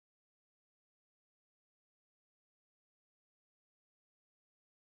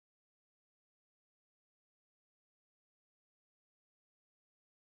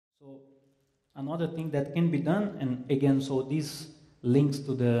So another thing that can be done, and again, so this links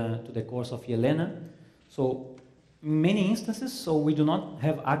to the course of Yelena. So in many instances, so we do not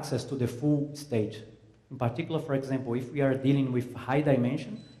have access to the full state. In particular, for example, if we are dealing with high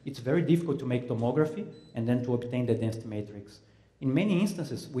dimension, it's very difficult to make tomography and then to obtain the density matrix. In many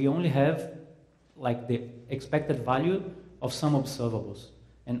instances, we only have like the expected value of some observables.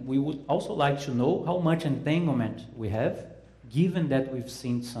 And we would also like to know how much entanglement we have, given that we've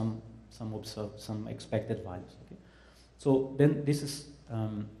seen some expected values. Okay? So then this is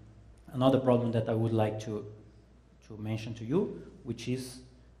another problem that I would like to mention to you, which is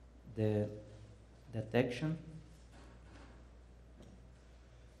the detection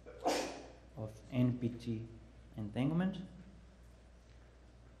of NPT entanglement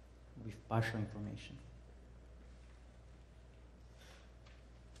with partial information.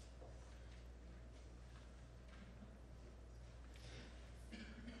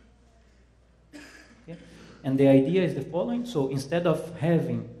 Okay. And the idea is the following. So instead of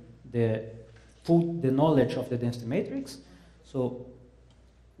having the knowledge of the density matrix, so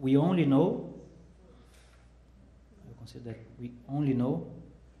we only know, I consider that we only know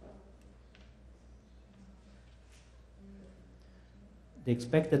the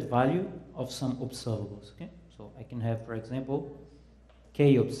expected value of some observables. Okay? So I can have, for example,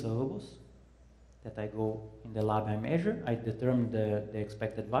 k observables that I go in the lab, I measure, I determine the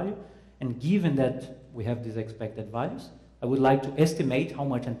expected value, and given that we have these expected values, I would like to estimate how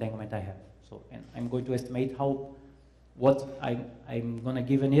much entanglement I have. So, and I'm going to estimate I'm going to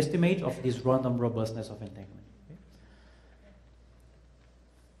give an estimate of this random robustness of entanglement. Okay?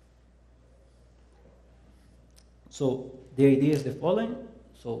 So the idea is the following.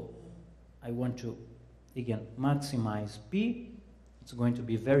 So I want to, again, maximize P. It's going to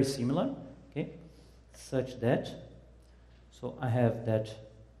be very similar, okay, such that, so I have that,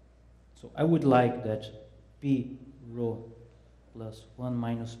 so I would like that P rho plus 1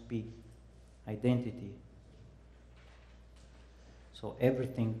 minus P identity. So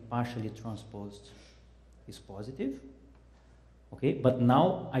everything partially transposed is positive. Okay, but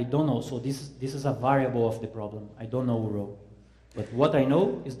now I don't know. So this is a variable of the problem. I don't know rho. But what I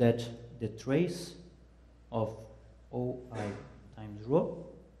know is that the trace of OI times rho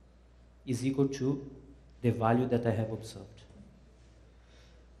is equal to the value that I have observed.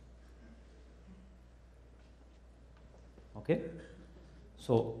 Okay?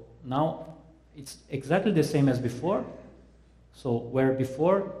 So now it's exactly the same as before. So where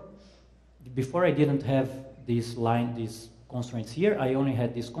before I didn't have this line, these constraints here, I only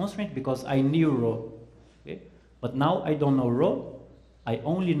had this constraint because I knew rho. Okay? But now I don't know rho. I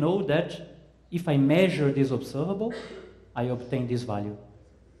only know that if I measure this observable, I obtain this value.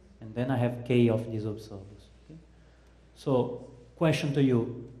 And then I have k of these observables. Okay? So, question to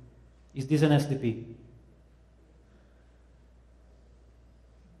you, is this an SDP?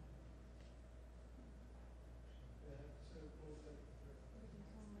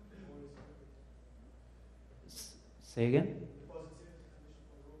 Say again?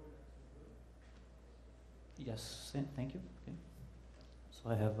 Yes, thank you. Okay. So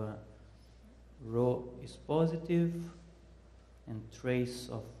I have rho is positive and trace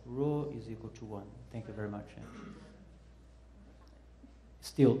of rho is equal to 1. Thank you very much.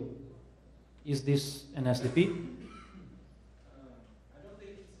 Still, is this an SDP? I don't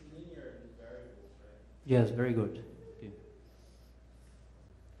think it's linear in variables, right? Yes, very good. Okay.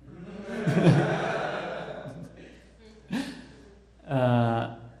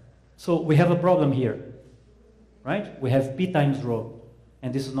 So we have a problem here, right? We have P times rho,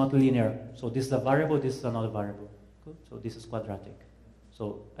 and this is not linear. So this is a variable, this is another variable. Good. So this is quadratic.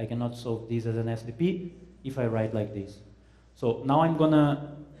 So I cannot solve this as an SDP if I write like this. So now I'm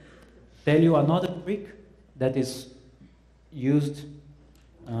gonna tell you another trick that is used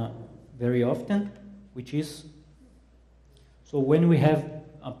very often, which is, so when we have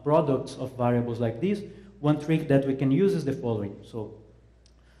products of variables like this, one trick that we can use is the following.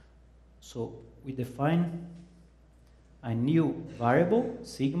 So we define a new variable,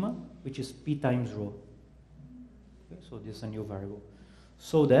 sigma, which is P times rho. Okay, so this is a new variable.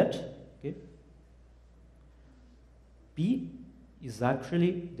 So that, okay, P is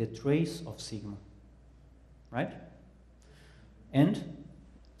actually the trace of sigma, right? And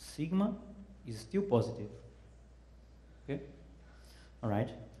sigma is still positive. Okay? All right.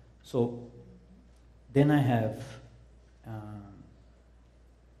 So then I have,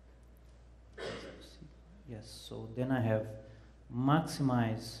 yes, so then I have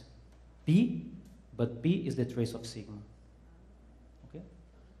maximize P, but P is the trace of sigma. Okay?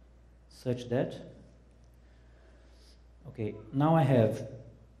 Such that, okay, now I have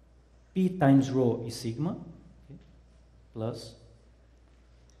P times rho is sigma, okay, plus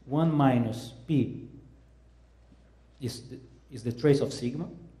 1 minus P is the trace of sigma,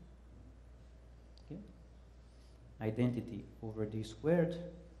 okay, identity over D squared,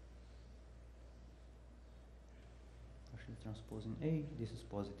 partially transposing A, this is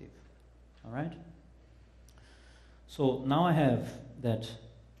positive, all right? So now I have that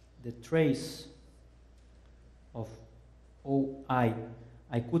the trace of OI,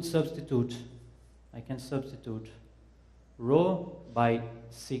 I can substitute rho by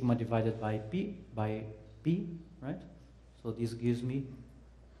sigma divided by P, right? So this gives me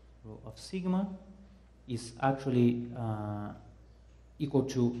rho of sigma is actually equal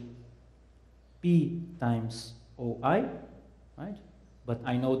to P times OI, right? But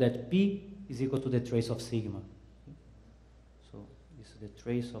I know that P is equal to the trace of sigma. Okay? So this is the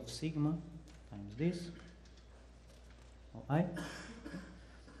trace of sigma times this, OI.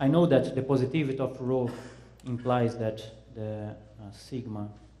 I know that the positivity of rho implies that the sigma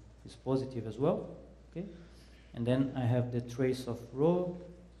is positive as well, okay? And then I have the trace of rho,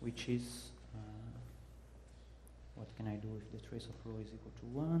 which is, what can I do if the trace of rho is equal to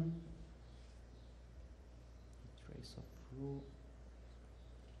 1? The trace of rho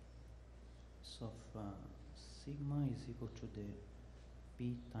of sigma is equal to the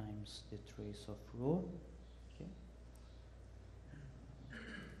P times the trace of rho, okay?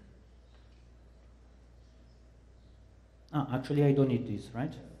 Actually, I don't need this,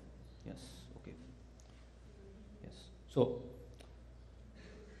 right? Yes, okay. Yes. So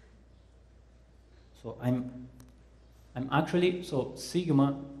I'm actually, so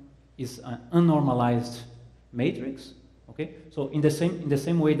sigma is an unnormalized matrix, okay? So in the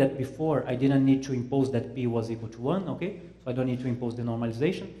same way that before I didn't need to impose that P was equal to 1, okay? So I don't need to impose the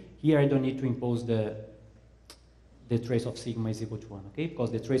normalization. Here I don't need to impose the trace of sigma is equal to 1, okay?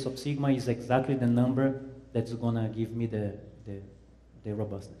 Because the trace of sigma is exactly the number that's gonna give me the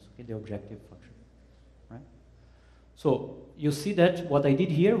robustness, okay, the objective function, right? So you see that what I did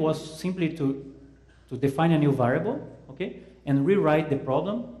here was simply to define a new variable, okay, and rewrite the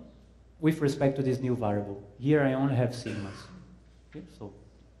problem with respect to this new variable. Here I only have sigmas, okay? So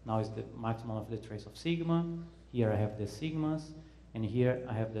now is the maximum of the trace of sigma. Here I have the sigmas, and here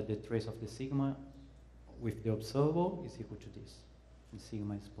I have the trace of the sigma with the observable is equal to this, and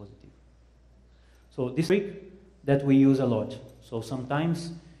sigma is positive. So this trick that we use a lot. So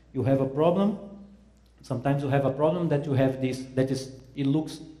sometimes you have a problem. Sometimes you have a problem that you have this, it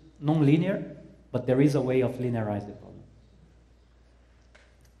looks non-linear, but there is a way of linearize the problem.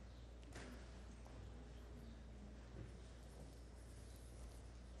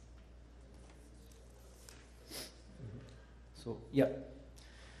 So yeah.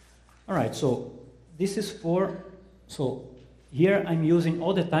 All right, so this is so here I'm using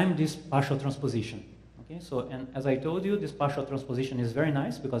all the time this partial transposition. Okay, so and as I told you, this partial transposition is very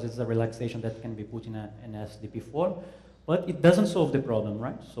nice because it's a relaxation that can be put in an SDP form, but it doesn't solve the problem,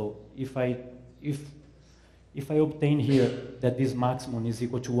 right? So if I obtain here that this maximum is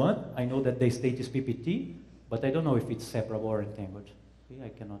equal to 1, I know that the state is PPT, but I don't know if it's separable or entangled. Okay, I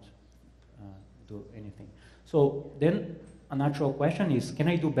cannot do anything. So then a natural question is, can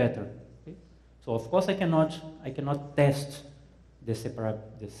I do better? Okay? So of course I cannot test the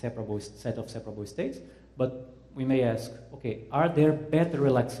separable set of separable states, but we may ask, okay, are there better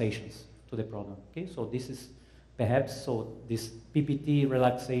relaxations to the problem? Okay, so this is perhaps, so this PPT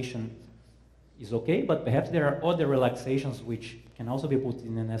relaxation is okay, but perhaps there are other relaxations which can also be put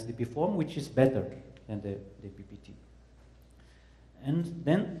in an SDP form, which is better than the PPT. And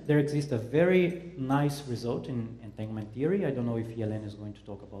then there exists a very nice result in entanglement theory. I don't know if Yelena is going to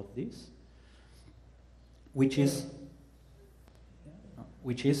talk about this, which is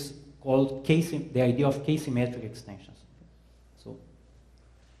called the idea of K-symmetric extensions. So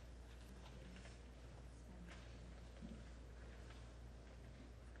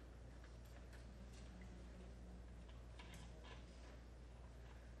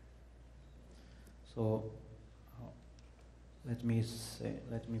let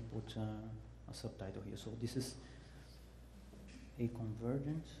me put a subtitle here. So this is a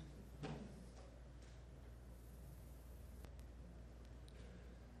convergent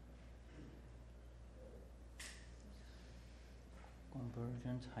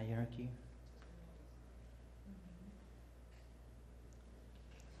hierarchy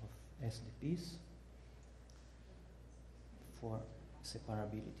of SDPs for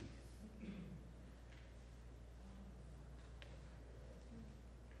separability.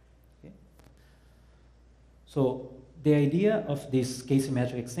 Okay. So the idea of these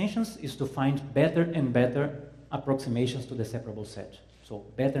K-symmetric extensions is to find better and better approximations to the separable set. So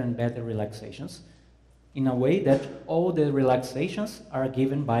better and better relaxations, in a way that all the relaxations are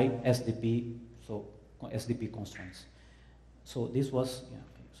given by SDP, so SDP constraints. So this was, yeah,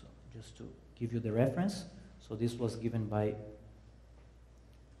 okay, so just to give you the reference, so this was given by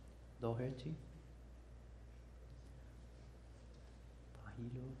Doherty,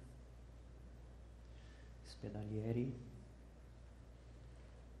 Pahillo, Spedalieri.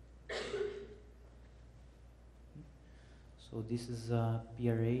 So this is a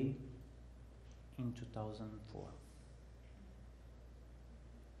PRA in 2004.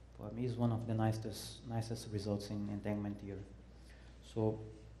 For me, it's one of the nicest results in entanglement theory. So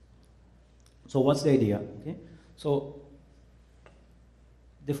what's the idea? Okay, so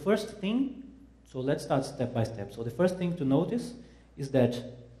the first thing, so let's start step by step. So the first thing to notice is that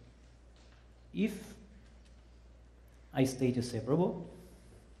if I state is separable,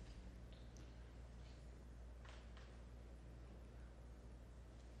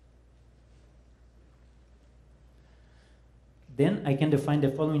 then I can define the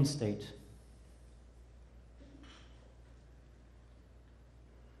following state.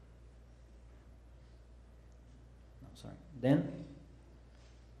 No, sorry. Then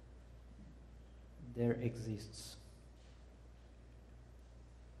there exists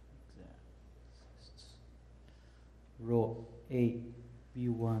rho A,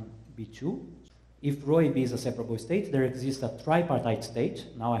 B1, B2. If rho AB is a separable state, there exists a tripartite state.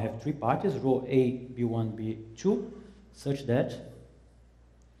 Now I have three parties, rho A, B1, B2, such that,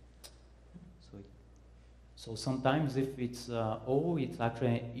 so sometimes if it's O, it's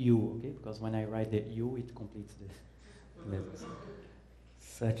actually U, okay? Because when I write the U, it completes the letters.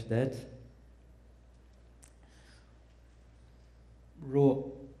 Such that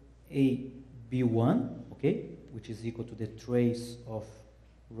rho A, B1, okay, which is equal to the trace of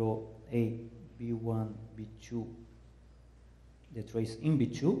rho A, B1, B2, the trace in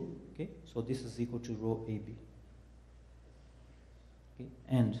B2, okay? So this is equal to rho AB. Okay?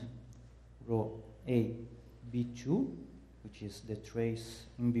 And rho A, B2, which is the trace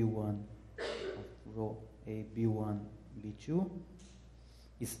in B1 of rho A, B1, B2,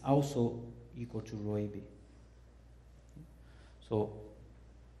 is also equal to rho AB. So,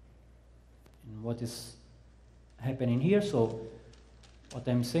 and what is happening here? So, what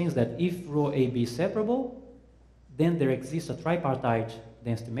I'm saying is that if rho AB is separable, then there exists a tripartite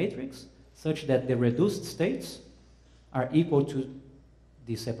density matrix such that the reduced states are equal to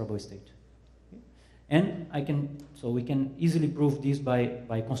the separable state. Okay? And we can easily prove this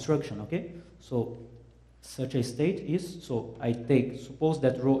by construction, okay? So, such a state is, so I suppose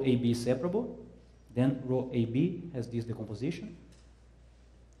that rho AB is separable, then rho AB has this decomposition.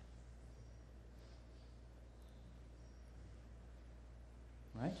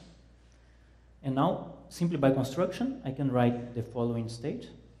 Right? And now, simply by construction, I can write the following state,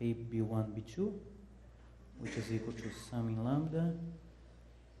 A, B1, B2, which is equal to sum in lambda,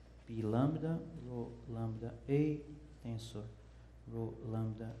 P lambda, rho lambda A, tensor rho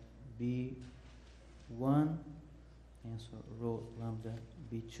lambda B1, tensor rho lambda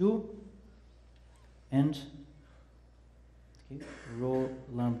B2, and okay, rho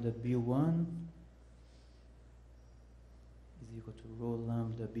lambda B1 is equal to rho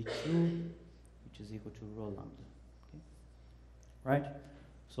lambda B2, which is equal to rho lambda. Okay? Right?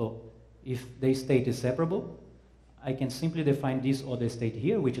 So if the state is separable, I can simply define this other state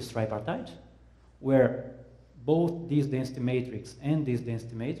here, which is tripartite, where both this density matrix and these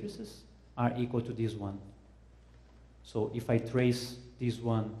density matrices are equal to this one. So if I trace this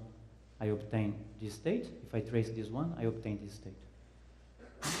one, I obtain this state. If I trace this one, I obtain this state.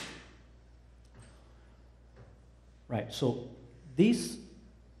 Right, so this,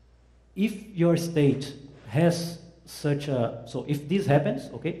 if your state has such a, so if this happens,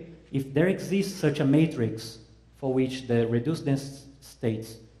 okay, if there exists such a matrix for which the reduced density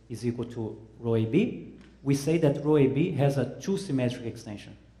states is equal to rho AB, we say that rho AB has a two-symmetric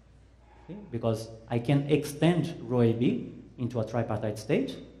extension. Okay? Because I can extend rho AB into a tripartite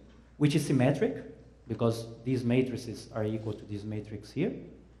state, which is symmetric, because these matrices are equal to this matrix here.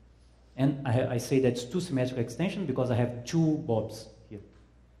 And I say that's two-symmetric extension because I have two bobs here.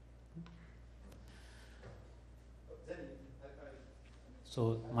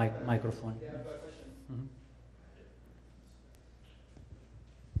 So, microphone. Yeah, I've got a question. Mm-hmm.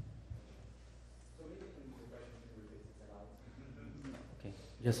 So maybe the question can repeat itself out. Okay,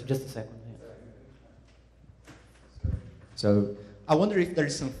 just a second. Yeah. So I wonder if there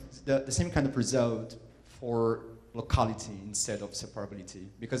is the same kind of result for locality instead of separability,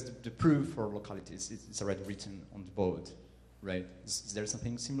 because the proof for locality is already written on the board, right? Is there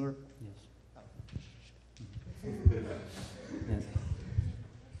something similar? Yes. Yes.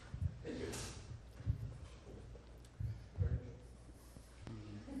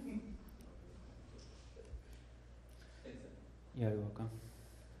 Yeah, you're welcome.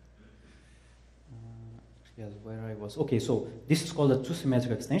 Yes, where I was. Okay, so this is called a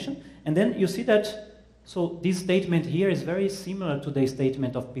two-symmetric extension. And then you see that, so this statement here is very similar to the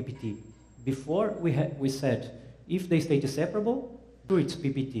statement of PPT. Before we said, if the state is separable, it's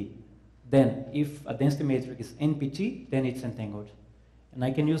PPT. Then, if a density matrix is NPT, then it's entangled. And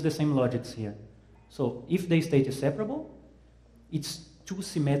I can use the same logics here. So, if the state is separable, it's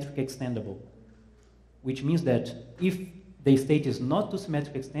two-symmetric extendable, which means that if the state is not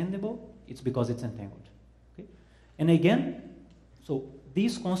two-symmetric extendable, it's because it's entangled. Okay? And again, so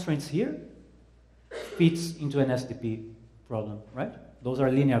these constraints here fits into an SDP problem, right? Those are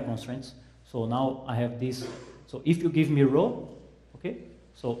linear constraints. So now I have this. So if you give me rho, okay,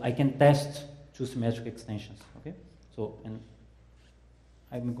 so I can test two symmetric extensions, okay? So, and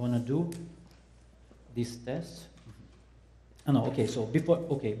I'm gonna do this test. Oh, no, okay, so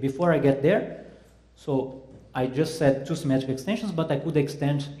before I get there, so I just said two symmetric extensions, but I could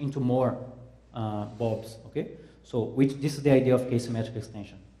extend into more bobs, okay? So this is the idea of K-symmetric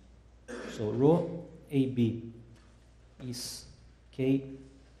extension. So rho AB is K-symmetric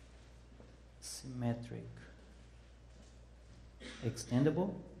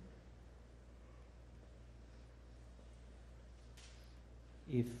extendable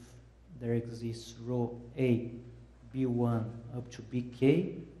if there exists rho A B1 up to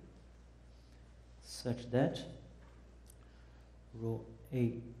Bk such that rho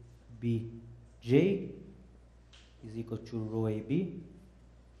A Bj is equal to rho AB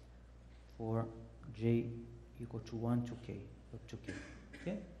for j equal to 1 to k, up to k.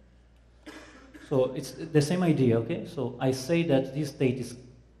 Okay? So it's the same idea, okay? So I say that this state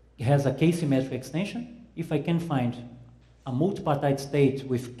has a k-symmetric extension if I can find a multipartite state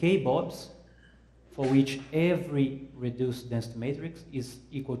with k bobs for which every reduced density matrix is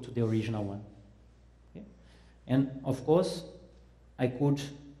equal to the original one. Okay? And of course, I could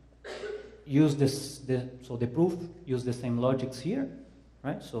use so the proof use the same logics here,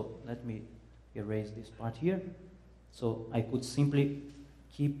 right? So let me erase this part here. So I could simply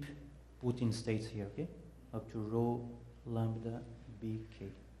keep putting states here, okay? Up to rho lambda bk.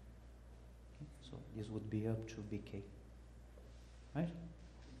 Okay? So this would be up to bk, right?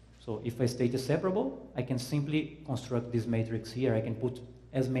 So if a state is separable, I can simply construct this matrix here. I can put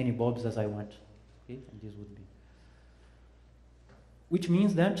as many bobs as I want, okay? And this would be. Which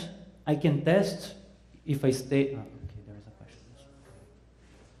means that I can test if I stay. Okay, there is a question.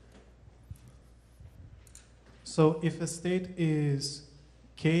 So if a state is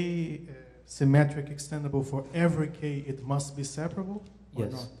K symmetric extendable for every K, it must be separable or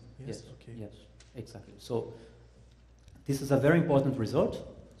Yes. not? Yes. Okay. Yes. Exactly. So this is a very important result.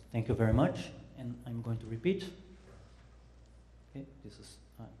 Thank you very much. And I'm going to repeat. Okay, this is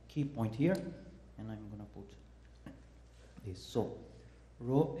a key point here, and I'm going to put this. So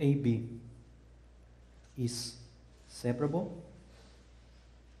rho AB is separable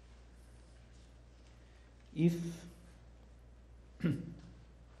if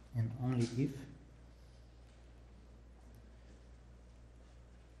and only if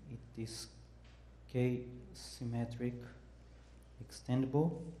it is K-symmetric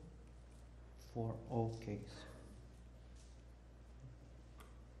extendable for all Ks.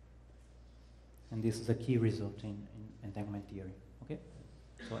 And this is a key result in entanglement theory. Okay?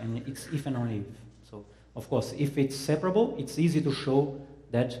 So, and it's if and only if. So, of course, if it's separable, it's easy to show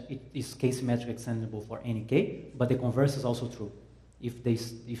that it is K-symmetric extendable for any K, but the converse is also true. If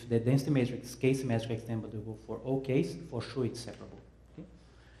the density matrix is K-symmetric extendable for all Ks, for sure it's separable. Okay?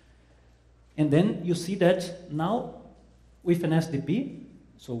 And then you see that now with an SDP,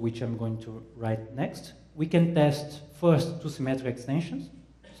 so which I'm going to write next, we can test first two symmetric extensions.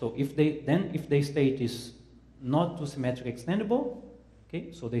 So if the state is not two symmetric extendable,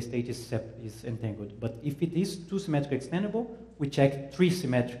 okay, so the state is entangled. But if it is two symmetric extendable, we check three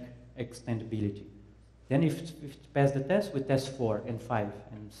symmetric extendability. Then if it passes the test, we test 4 and 5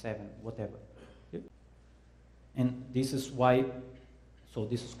 and 7, whatever. Okay? And this is why, so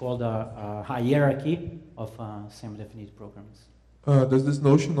this is called a hierarchy of semi-definite programs. Does this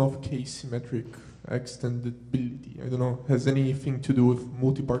notion of K-symmetric extendability, I don't know, has anything to do with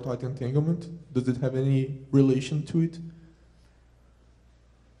multipartite entanglement? Does it have any relation to it?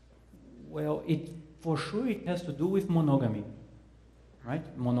 Well, for sure it has to do with monogamy, right?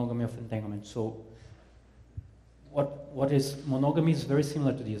 Monogamy of entanglement. So what is monogamy is very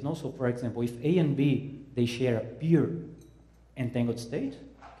similar to this. No? So for example, if A and B, they share a pure entangled state,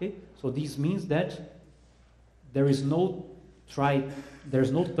 okay? So this means that there is no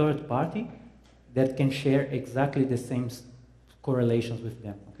third party that can share exactly the same correlations with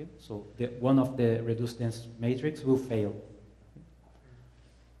them, okay? So one of the reduced density matrix will fail. Okay?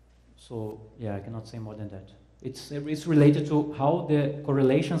 So yeah, I cannot say more than that. It's related to how the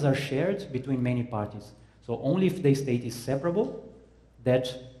correlations are shared between many parties. So only if the state is separable,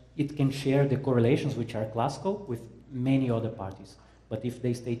 that it can share the correlations which are classical with many other parties. But if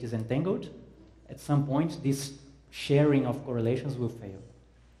the state is entangled, at some point this sharing of correlations will fail.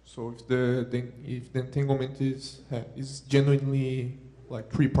 So if the entanglement is genuinely like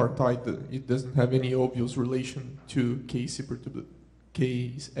tripartite, it doesn't have any obvious relation to case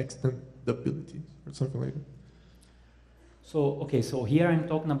extendability or something like that. So okay, so here I'm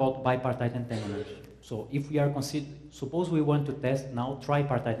talking about bipartite entanglement. So if we are suppose we want to test now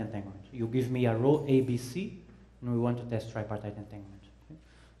tripartite entanglement. You give me a row A, B, C, and we want to test tripartite entanglement. Okay?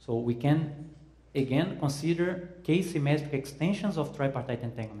 So we can again consider k-symmetric extensions of tripartite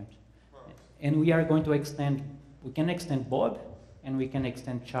entanglement. And we are going to we can extend Bob and we can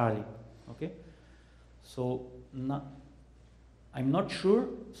extend Charlie. Okay? So I'm not sure.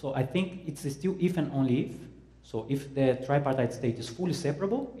 So I think it's still if and only if. So if the tripartite state is fully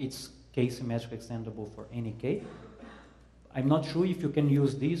separable, it's k-symmetric extendable for any k. I'm not sure if you can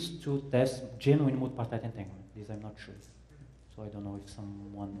use this to test genuine multipartite entanglement. This I'm not sure. So I don't know if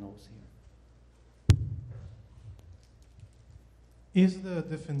someone knows here. Is the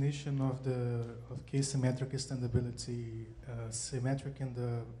definition of k-symmetric extendability symmetric in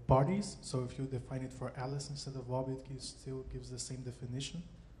the parties? So if you define it for Alice instead of Bob, it still gives the same definition?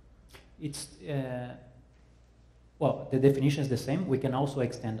 It's well, the definition is the same. We can also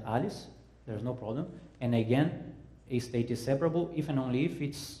extend Alice. There's no problem. And again, a state is separable if and only if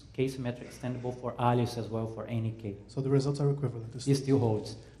it's k-symmetric extendable for Alice as well for any k. So the results are equivalent. It still holds.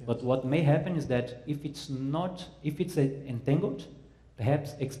 Yes. But what may happen is that if it's entangled,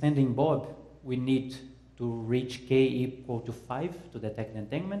 perhaps extending Bob, we need to reach k equal to 5 to detect the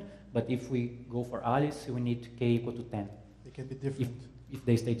entanglement. But if we go for Alice, we need k equal to 10. They can be different. If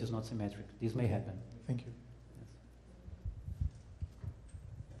the state is not symmetric. This may happen. Thank you.